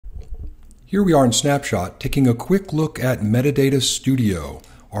Here we are in Snapshot taking a quick look at Metadata Studio,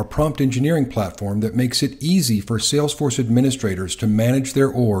 our prompt engineering platform that makes it easy for Salesforce administrators to manage their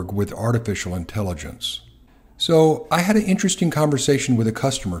org with artificial intelligence. So I had an interesting conversation with a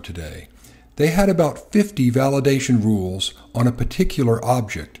customer today. They had about 50 validation rules on a particular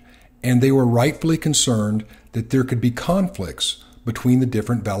object, and they were rightfully concerned that there could be conflicts between the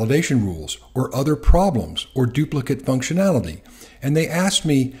different validation rules or other problems or duplicate functionality. And they asked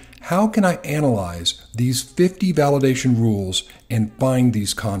me, how can I analyze these 50 validation rules and find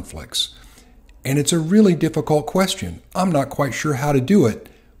these conflicts? And it's a really difficult question. I'm not quite sure how to do it,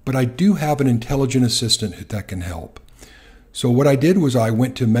 but I do have an intelligent assistant that can help. So what I did was I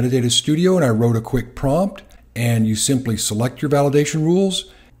went to Metadata Studio and I wrote a quick prompt, and you simply select your validation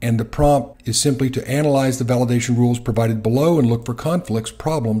rules, and the prompt is simply to analyze the validation rules provided below and look for conflicts,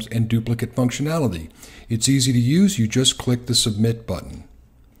 problems, and duplicate functionality. It's easy to use. You just click the Submit button.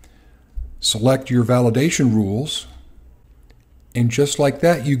 Select your validation rules, and just like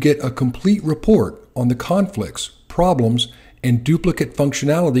that, you get a complete report on the conflicts, problems, and duplicate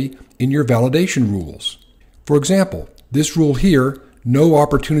functionality in your validation rules. For example, this rule here, no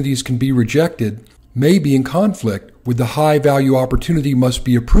opportunities can be rejected, may be in conflict with the high value opportunity must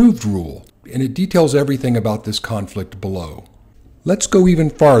be approved rule, and it details everything about this conflict below. Let's go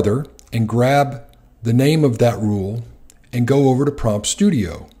even farther and grab the name of that rule and go over to Prompt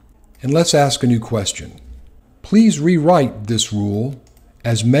Studio. And let's ask a new question. Please rewrite this rule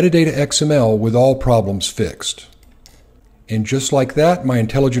as metadata XML with all problems fixed. And just like that, my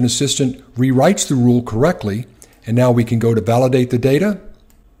intelligent assistant rewrites the rule correctly, and now we can go to validate the data.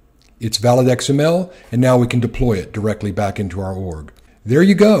 It's valid XML, and now we can deploy it directly back into our org. There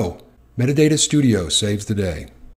you go. Metadata Studio saves the day.